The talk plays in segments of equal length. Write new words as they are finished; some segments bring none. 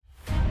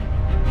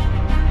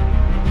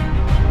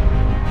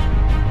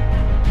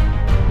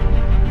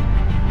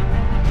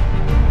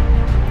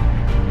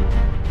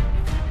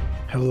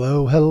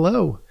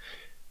hello.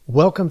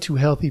 Welcome to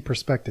Healthy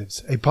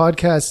Perspectives, a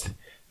podcast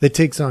that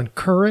takes on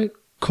current,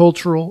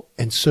 cultural,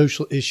 and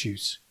social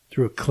issues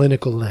through a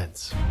clinical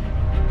lens.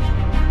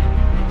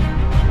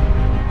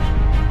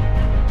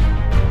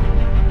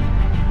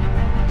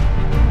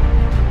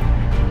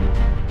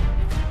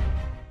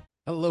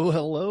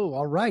 Hello.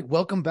 All right.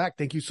 Welcome back.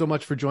 Thank you so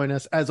much for joining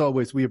us. As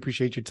always, we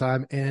appreciate your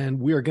time, and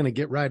we are going to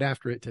get right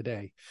after it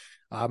today.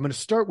 I'm going to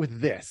start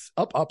with this.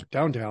 Up,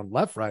 down,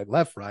 left, right,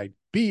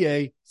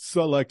 BA,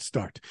 select,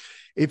 start.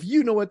 If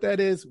you know what that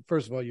is,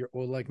 first of all, you're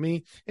old like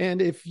me.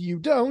 And if you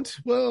don't,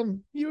 well,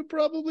 you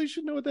probably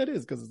should know what that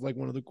is because it's like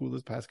one of the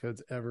coolest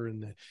passcodes ever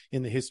in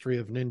the history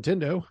of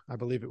Nintendo. I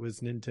believe it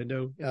was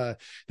Nintendo.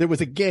 There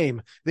was a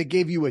game that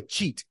gave you a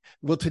cheat.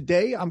 Well,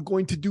 today I'm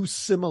going to do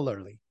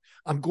similarly.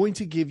 I'm going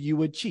to give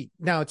you a cheat.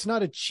 Now, it's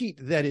not a cheat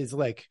that is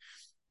like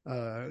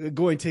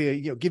going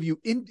to give you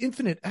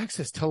infinite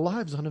access to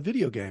lives on a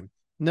video game.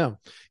 No,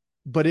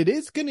 but it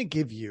is going to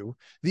give you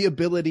the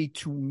ability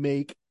to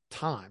make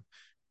time.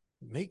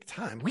 Make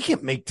time. We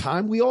can't make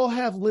time. We all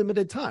have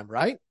limited time,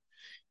 right?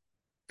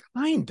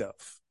 Kind of.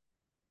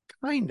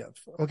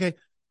 Okay.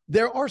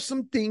 There are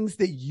some things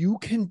that you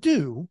can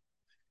do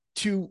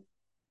to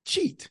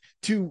cheat,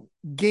 to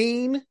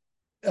gain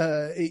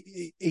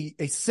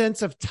a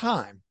sense of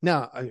time.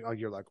 Now,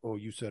 you're like, oh,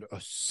 you said a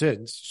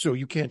sense, so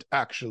you can't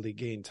actually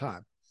gain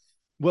time.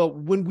 Well,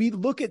 when we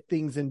look at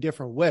things in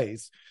different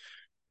ways,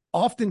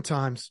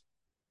 oftentimes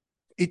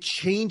it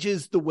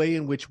changes the way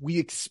in which we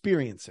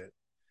experience it.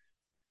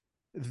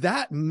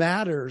 That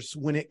matters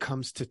when it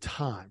comes to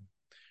time,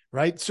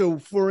 right? So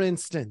for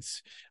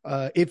instance,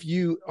 if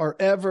you are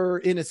ever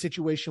in a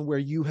situation where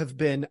you have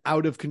been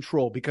out of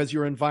control because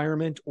your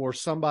environment or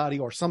somebody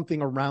or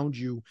something around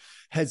you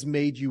has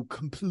made you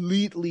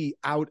completely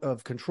out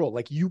of control,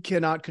 like you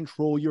cannot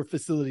control your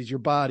facilities, your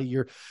body,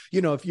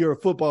 if you're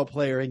a football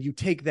player and you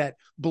take that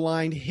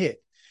blind hit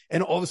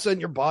and all of a sudden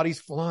your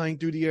body's flying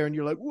through the air and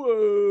you're like,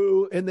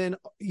 whoa. And then,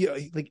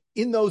 like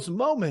in those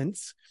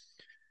moments,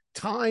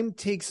 time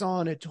takes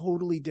on a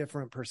totally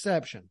different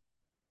perception.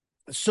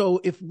 So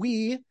if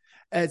we,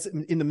 as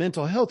in the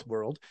mental health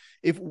world,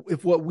 if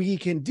what we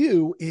can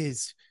do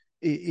is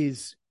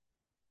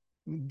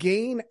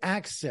gain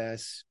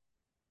access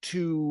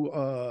to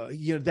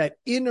that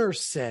inner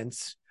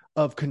sense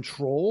of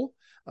control,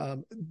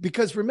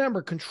 because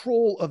remember,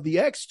 control of the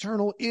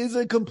external is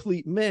a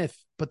complete myth,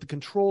 but the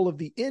control of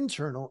the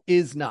internal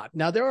is not.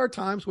 Now, there are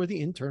times where the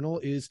internal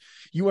is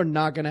you are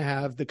not going to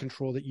have the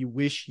control that you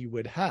wish you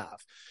would have.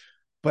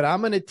 But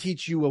I'm going to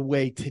teach you a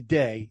way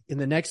today in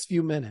the next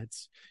few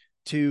minutes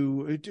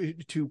to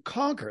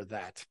conquer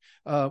that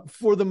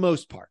for the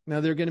most part.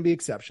 Now, there are going to be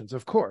exceptions,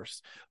 of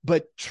course,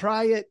 but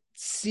try it,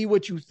 see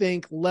what you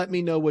think. Let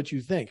me know what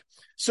you think.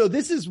 So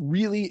this is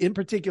really in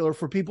particular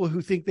for people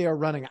who think they are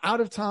running out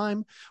of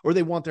time or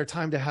they want their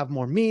time to have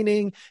more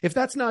meaning. If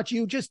that's not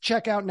you, just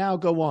check out now,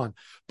 go on.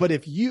 But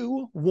if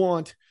you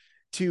want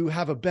to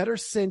have a better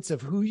sense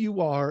of who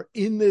you are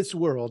in this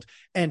world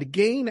and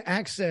gain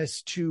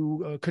access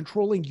to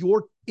controlling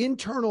your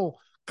internal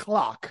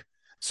clock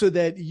so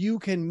that you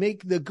can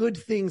make the good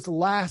things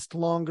last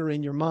longer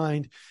in your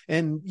mind.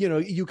 And,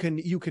 you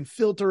can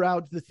filter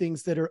out the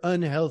things that are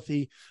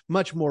unhealthy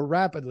much more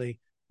rapidly.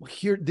 Well,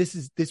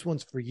 this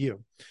one's for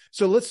you.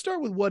 So let's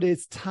start with what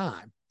is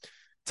time.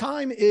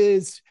 Time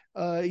is,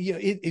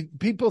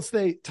 people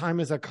say time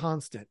is a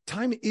constant.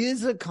 Time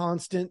is a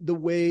constant the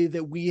way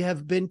that we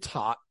have been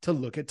taught to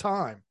look at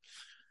time.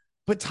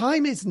 But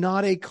time is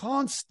not a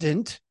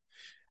constant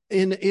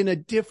in a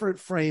different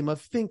frame of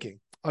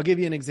thinking. I'll give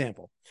you an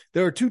example.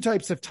 There are two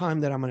types of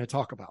time that I'm going to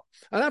talk about.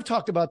 And I've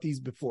talked about these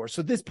before,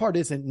 so this part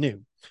isn't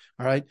new.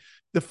 All right.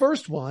 The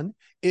first one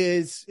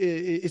is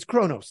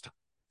Chronos time.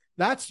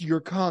 That's your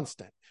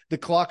constant. The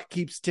clock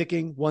keeps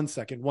ticking 1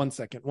 second, 1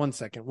 second, 1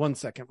 second, 1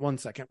 second, 1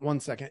 second, 1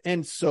 second,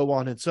 and so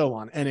on and so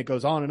on. And it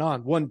goes on and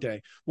on. 1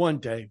 day, 1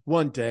 day,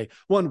 1 day,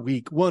 1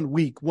 week, 1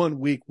 week, 1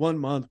 week, 1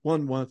 month,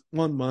 1 month,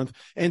 1 month,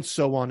 and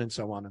so on and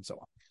so on and so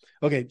on.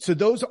 Okay, so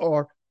those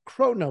are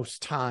Chronos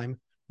time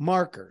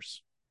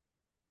markers.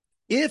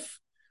 If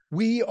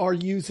we are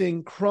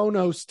using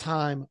Chronos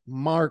time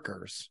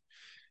markers,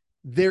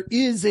 there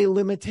is a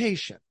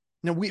limitation.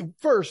 Now,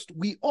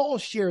 we all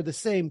share the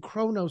same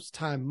Chronos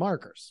time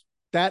markers.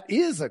 That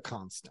is a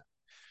constant.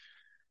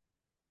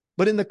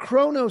 But in the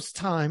Chronos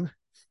time,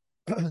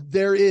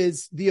 there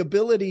is the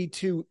ability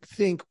to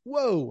think,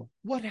 whoa,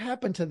 what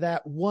happened to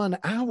that 1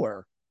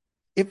 hour?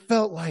 It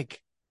felt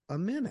like a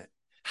minute.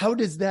 How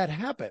does that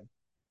happen?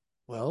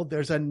 Well,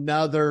 there's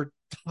another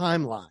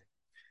timeline.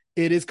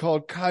 It is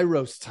called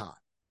Kairos time.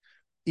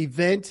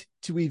 Event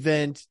to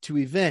event to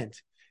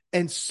event.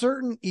 And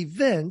certain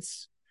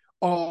events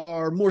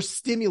are more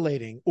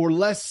stimulating or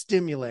less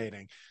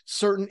stimulating.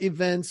 Certain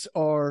events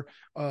are,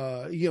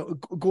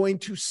 going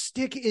to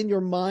stick in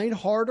your mind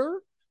harder,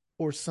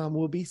 or some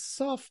will be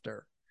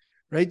softer,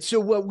 right?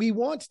 So what we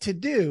want to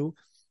do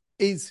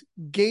is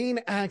gain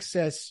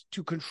access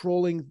to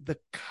controlling the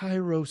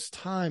Kairos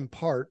time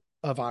part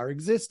of our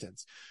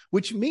existence,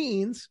 which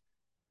means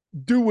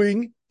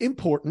doing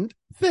important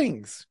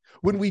things.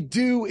 When we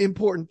do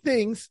important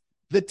things,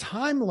 the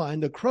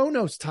timeline, the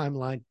Chronos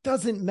timeline,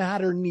 doesn't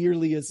matter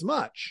nearly as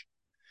much.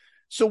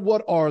 So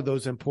what are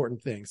those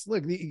important things?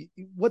 Look,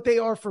 what they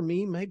are for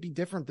me might be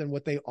different than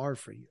what they are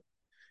for you.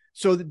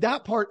 So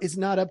that part is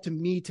not up to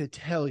me to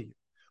tell you.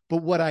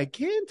 But what I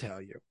can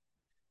tell you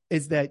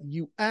is that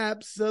you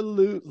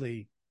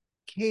absolutely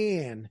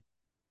can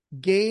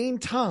gain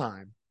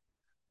time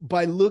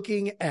by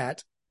looking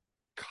at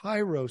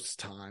Kairos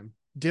time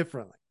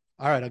differently.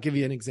 All right, I'll give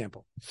you an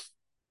example.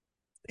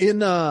 In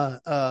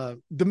The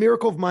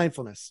Miracle of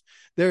Mindfulness,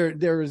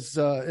 there's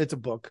it's a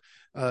book.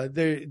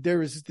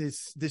 There is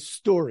this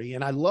story,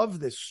 and I love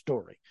this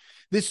story.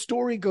 This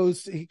story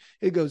goes,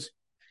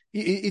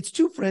 it's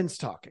two friends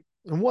talking,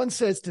 and one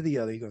says to the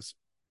other, he goes,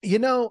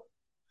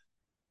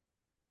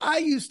 I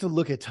used to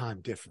look at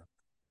time different.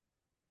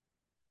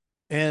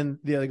 And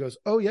the other goes,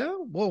 oh yeah?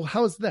 Well,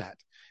 how's that?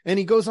 And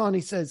he goes on,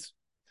 he says,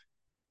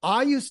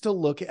 I used to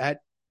look at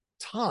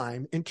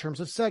time in terms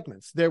of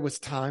segments. There was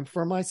time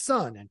for my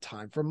son, and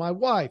time for my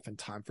wife, and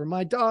time for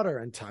my daughter,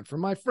 and time for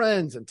my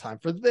friends, and time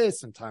for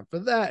this, and time for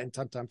that, and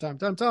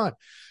time.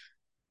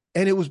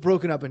 And it was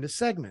broken up into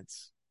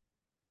segments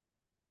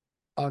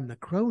on the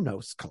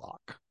Chronos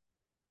clock.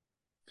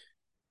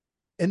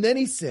 And then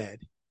he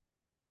said,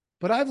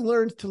 but I've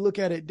learned to look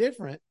at it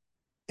different.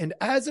 And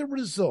as a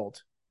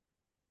result,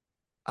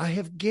 I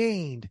have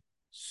gained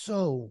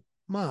so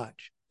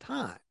much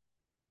time.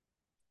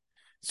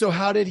 So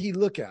how did he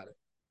look at it?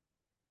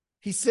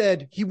 He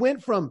said he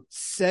went from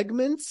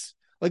segments,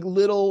 like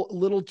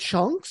little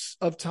chunks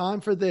of time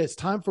for this,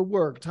 time for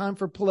work, time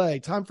for play,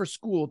 time for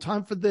school,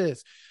 time for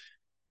this,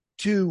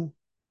 to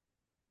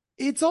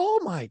it's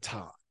all my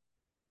time.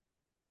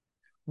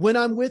 When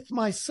I'm with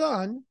my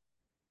son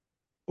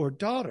or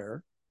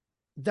daughter,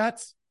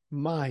 that's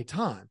my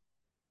time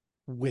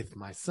with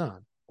my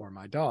son or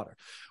my daughter.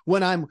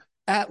 When I'm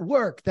at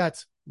work,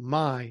 that's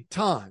my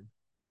time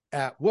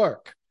at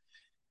work.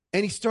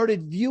 And he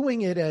started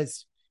viewing it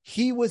as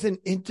he was an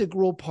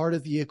integral part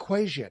of the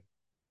equation.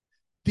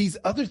 These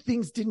other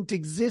things didn't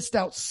exist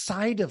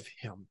outside of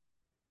him.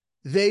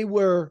 They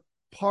were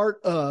part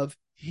of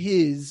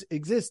his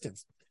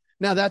existence.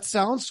 Now, that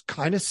sounds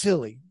kind of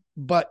silly,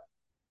 but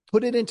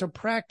put it into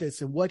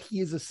practice, and what he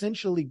is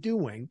essentially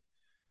doing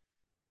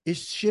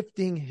is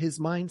shifting his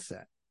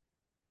mindset,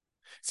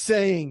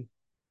 saying,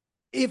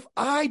 if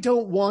I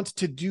don't want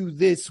to do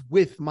this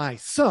with my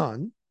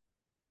son,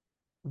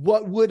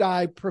 what would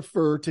I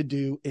prefer to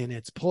do in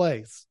its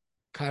place?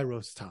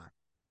 Kairos time.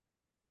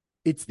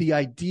 It's the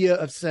idea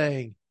of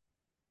saying,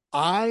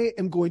 I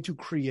am going to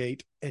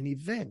create an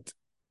event,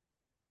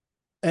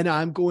 and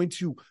I'm going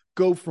to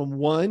go from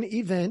one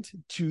event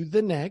to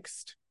the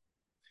next.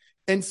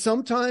 And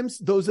sometimes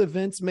those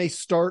events may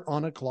start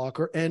on a clock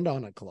or end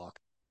on a clock,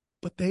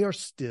 but they are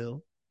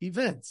still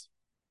events.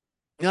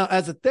 Now,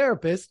 as a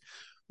therapist,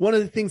 one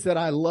of the things that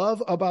I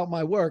love about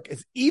my work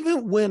is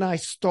even when I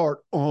start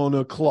on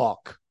a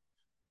clock,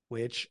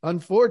 which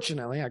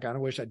unfortunately, I kind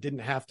of wish I didn't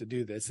have to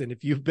do this. And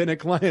if you've been a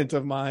client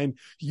of mine,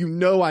 you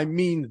know I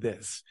mean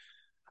this.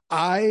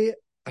 I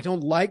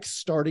don't like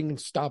starting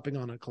and stopping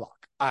on a clock.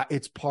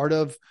 It's part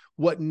of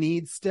what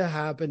needs to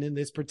happen in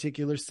this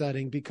particular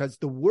setting because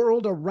the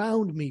world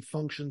around me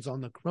functions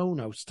on the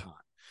Chronos time.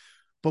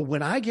 But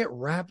when I get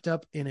wrapped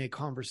up in a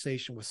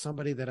conversation with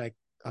somebody that I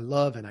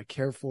love and I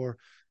care for,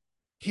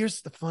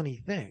 here's the funny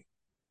thing.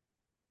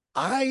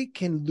 I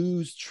can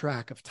lose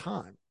track of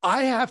time.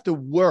 I have to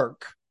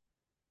work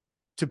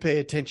to pay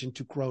attention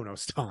to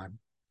Chronos time,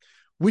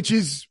 which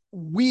is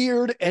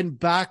weird and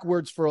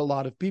backwards for a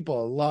lot of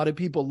people. A lot of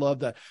people love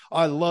that.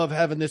 I love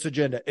having this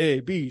agenda, A,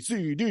 B,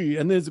 C, D,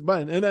 and this,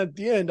 and at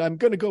the end, I'm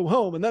going to go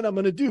home, and then I'm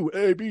going to do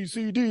A, B,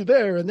 C, D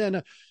there. And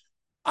then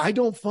I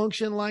don't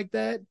function like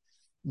that,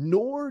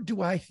 nor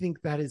do I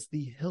think that is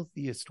the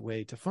healthiest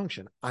way to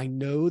function. I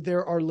know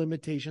there are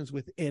limitations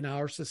within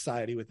our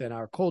society, within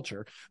our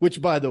culture,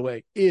 which, by the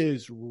way,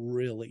 is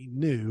really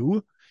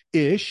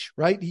new-ish,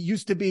 right? It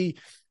used to be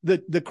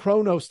the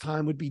Chronos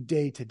time would be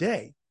day to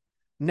day.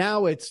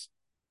 Now it's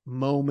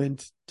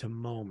moment to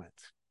moment,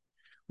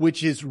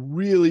 which is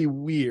really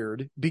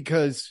weird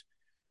because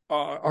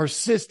our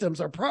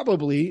systems are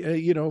probably,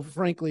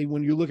 frankly,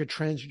 when you look at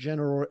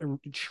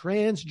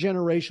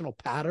transgenerational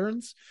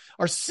patterns,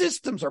 our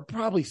systems are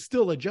probably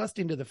still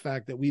adjusting to the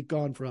fact that we've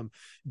gone from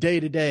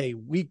day to day,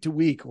 week to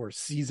week, or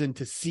season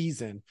to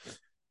season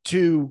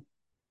to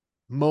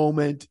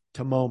moment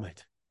to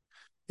moment.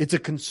 It's a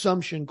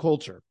consumption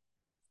culture.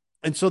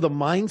 And so the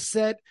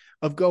mindset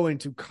of going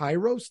to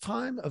Kairos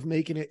time, of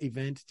making it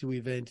event to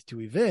event to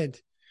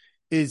event,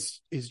 is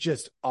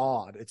just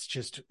odd. It's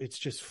just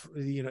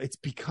it's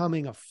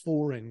becoming a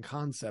foreign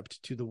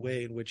concept to the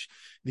way in which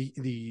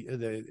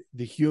the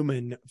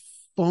human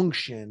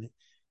function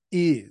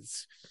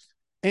is.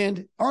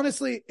 And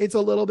honestly, it's a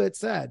little bit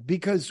sad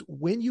because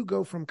when you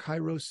go from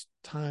Kairos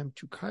time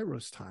to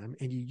Kairos time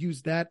and you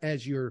use that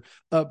as your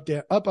up,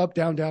 down,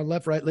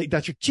 left, right,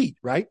 that's your cheat,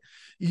 right?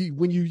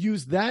 When you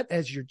use that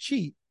as your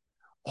cheat,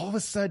 all of a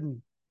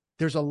sudden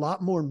there's a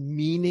lot more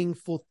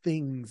meaningful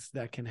things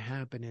that can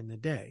happen in the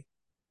day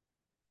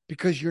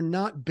because you're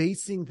not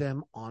basing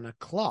them on a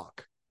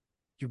clock.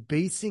 You're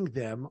basing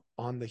them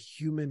on the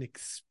human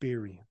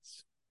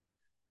experience,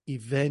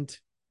 event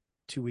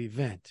to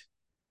event.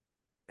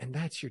 And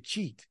that's your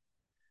cheat.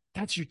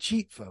 That's your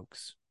cheat,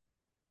 folks.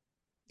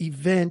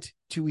 Event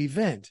to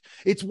event.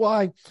 It's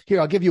why,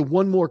 here, I'll give you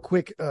one more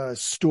quick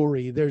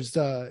story. There was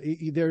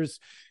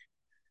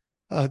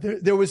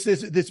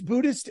this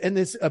Buddhist and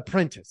this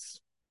apprentice,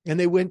 and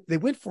they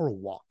went for a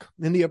walk,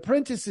 and the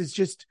apprentice is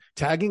just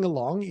tagging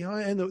along,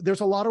 and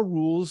there's a lot of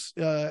rules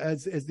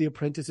as the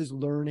apprentice is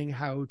learning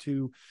how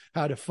to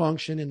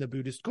function in the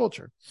Buddhist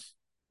culture.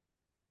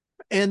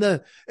 And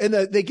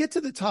they get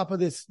to the top of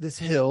this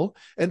hill,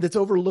 and that's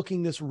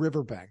overlooking this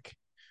riverbank,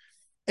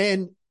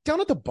 and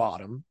down at the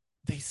bottom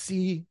they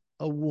see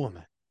a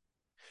woman,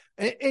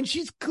 and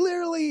she's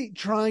clearly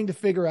trying to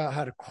figure out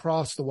how to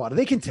cross the water.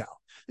 They can tell.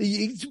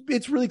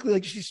 It's really clear,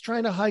 like she's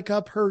trying to hike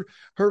up her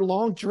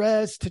long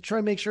dress to try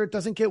and make sure it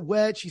doesn't get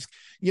wet. She's,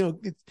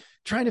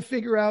 trying to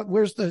figure out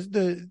where's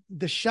the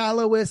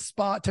shallowest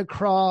spot to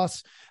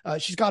cross.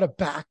 She's got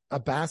a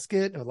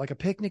basket, or like a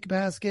picnic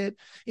basket,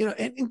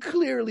 and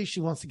clearly she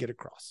wants to get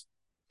across.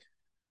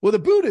 Well, the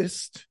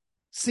Buddhist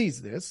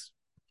sees this,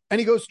 and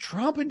he goes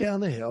tromping down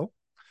the hill,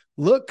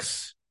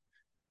 looks,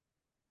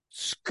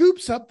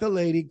 scoops up the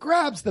lady,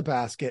 grabs the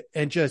basket,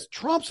 and just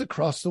tromps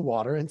across the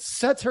water and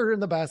sets her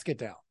in the basket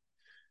down.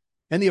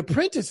 And the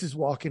apprentice is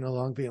walking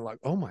along being like,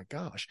 oh my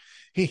gosh,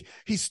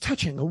 he's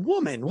touching a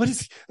woman. What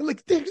is,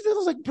 like, that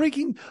was like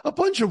breaking a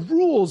bunch of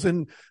rules.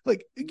 And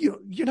like,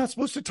 you're not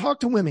supposed to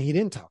talk to women. He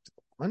didn't talk to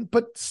the woman,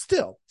 but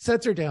still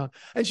sets her down.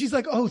 And she's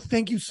like, oh,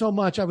 thank you so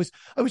much. I'm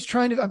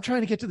trying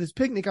to get to this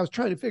picnic. I was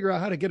trying to figure out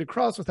how to get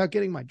across without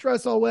getting my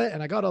dress all wet.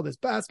 And I got all this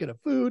basket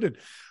of food, and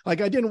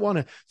like, I didn't want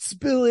to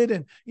spill it.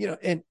 And,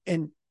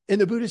 and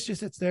the Buddhist just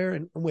sits there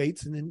and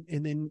waits.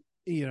 And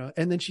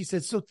then she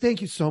says, so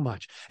thank you so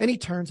much. And he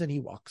turns and he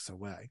walks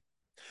away.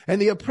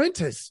 And the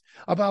apprentice,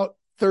 about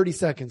 30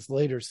 seconds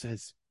later,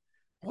 says,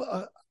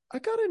 well, I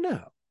got to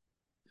know,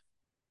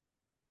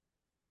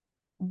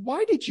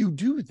 why did you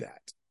do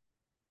that?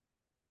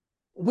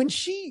 When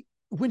she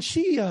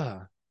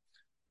wanted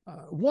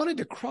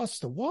to cross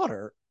the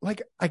water,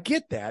 like, I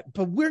get that,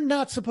 but we're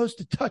not supposed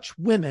to touch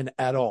women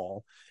at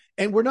all.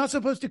 And we're not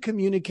supposed to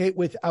communicate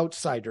with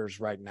outsiders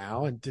right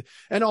now,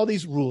 and all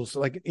these rules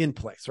like in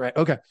place, right?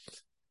 Okay.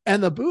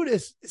 And the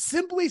Buddhist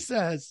simply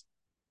says,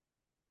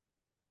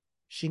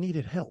 she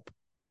needed help.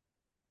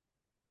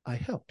 I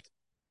helped.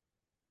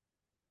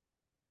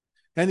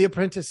 And the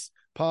apprentice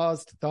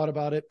paused, thought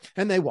about it,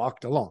 and they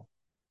walked along.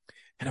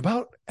 And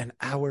about an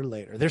hour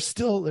later, they're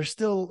still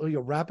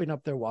wrapping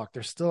up their walk.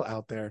 They're still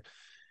out there.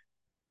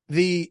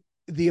 The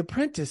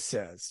apprentice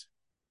says,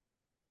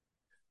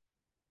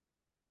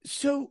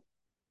 so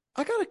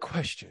I got a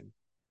question.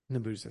 And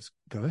the Buddha says,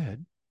 go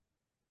ahead.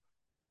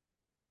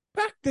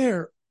 Back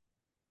there,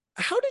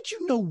 how did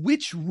you know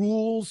which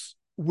rules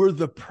were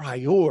the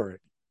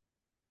priority?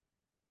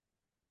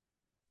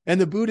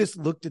 And the Buddhist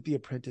looked at the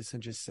apprentice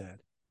and just said,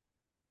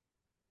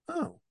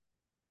 oh,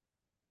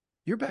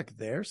 you're back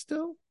there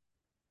still?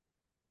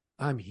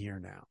 I'm here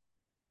now.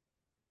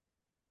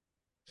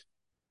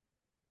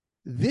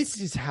 This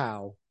is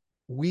how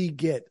we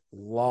get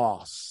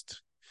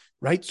lost,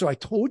 right? So I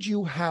told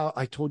you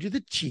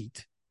the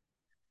cheat,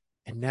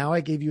 and now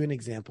I gave you an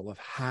example of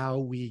how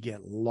we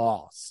get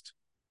lost.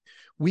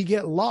 We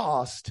get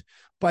lost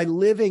by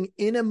living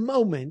in a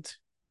moment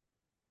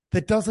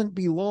that doesn't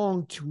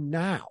belong to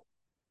now,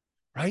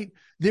 right?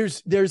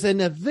 There's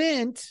an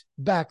event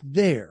back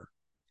there,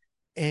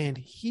 and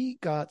he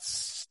got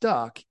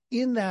stuck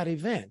in that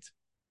event.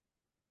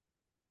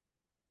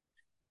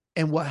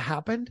 And what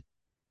happened?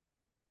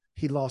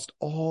 He lost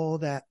all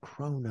that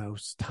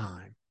Chronos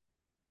time.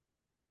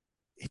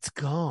 It's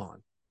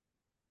gone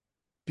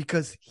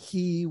because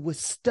he was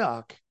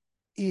stuck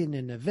in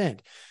an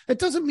event. That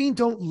doesn't mean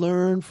don't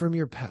learn from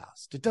your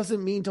past. It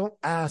doesn't mean don't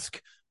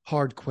ask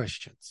hard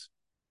questions.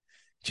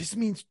 It just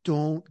means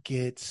don't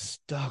get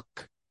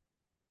stuck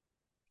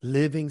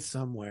living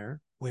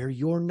somewhere where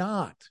you're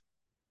not.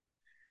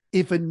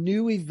 If a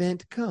new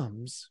event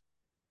comes,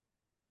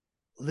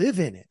 live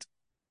in it.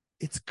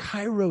 It's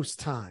Kairos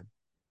time.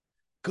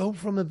 Go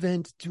from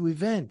event to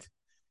event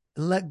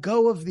and let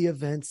go of the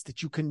events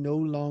that you can no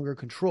longer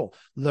control.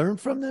 Learn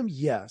from them,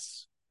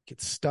 yes.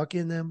 Get stuck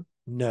in them,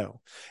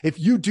 no. If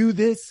you do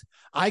this,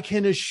 I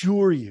can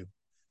assure you,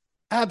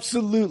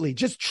 absolutely,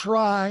 just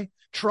try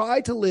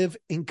to live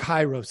in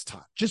Kairos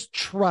time. Just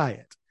try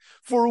it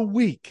for a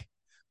week.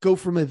 Go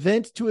from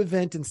event to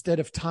event instead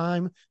of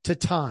time to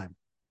time.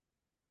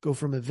 Go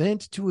from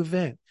event to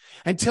event.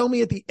 And tell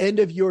me at the end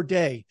of your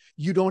day,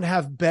 you don't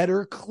have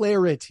better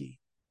clarity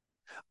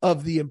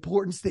of the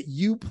importance that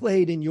you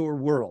played in your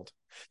world.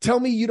 Tell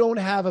me you don't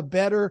have a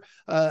better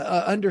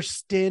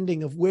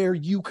understanding of where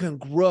you can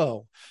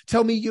grow.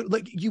 Tell me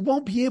you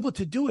won't be able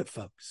to do it,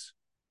 folks.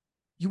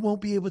 You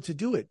won't be able to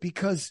do it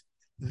because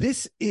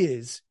this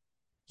is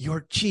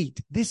your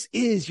cheat. This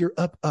is your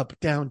up, up,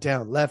 down,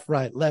 down, left,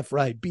 right,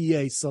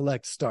 BA,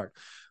 select, start.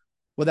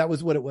 Well, that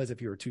was what it was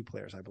if you were two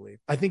players, I believe.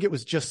 I think it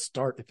was just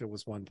start if it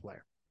was one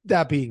player.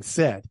 That being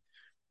said,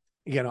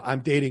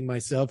 I'm dating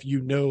myself.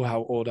 You know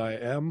how old I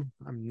am.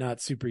 I'm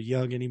not super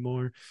young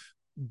anymore,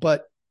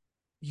 but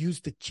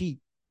use the cheat.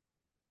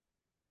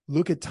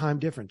 Look at time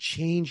different.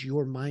 Change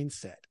your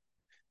mindset.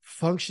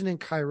 Function in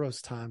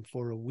Kairos time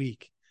for a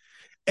week.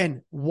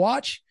 And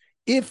watch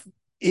if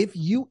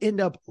you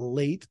end up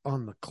late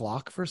on the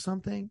clock for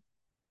something,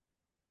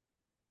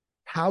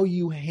 how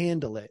you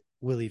handle it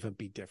will even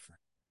be different.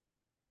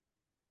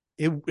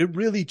 It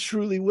really,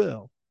 truly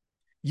will.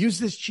 Use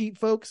this cheat,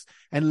 folks,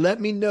 and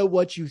let me know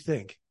what you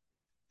think.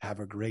 Have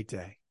a great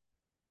day.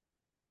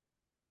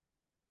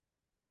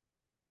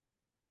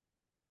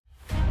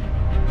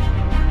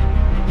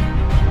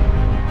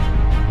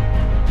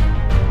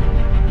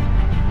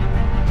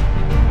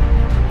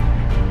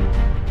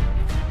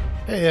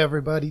 Hey,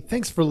 everybody.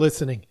 Thanks for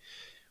listening.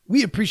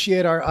 We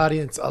appreciate our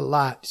audience a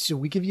lot, so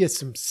we give you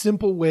some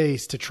simple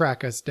ways to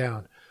track us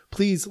down.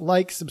 Please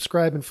like,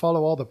 subscribe, and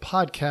follow all the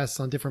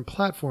podcasts on different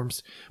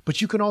platforms, but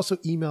you can also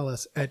email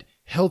us at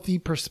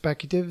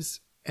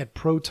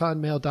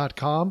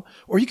healthyperspectives@protonmail.com,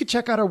 or you can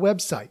check out our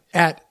website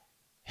at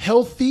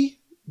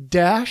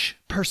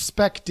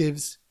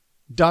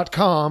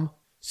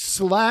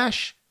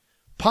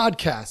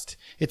healthy-perspectives.com/podcast.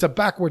 It's a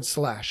backward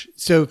slash.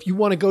 So if you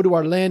want to go to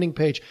our landing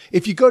page,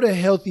 if you go to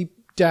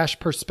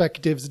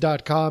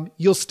healthy-perspectives.com,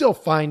 you'll still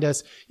find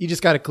us. You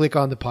just got to click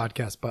on the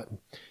podcast button.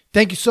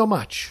 Thank you so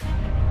much.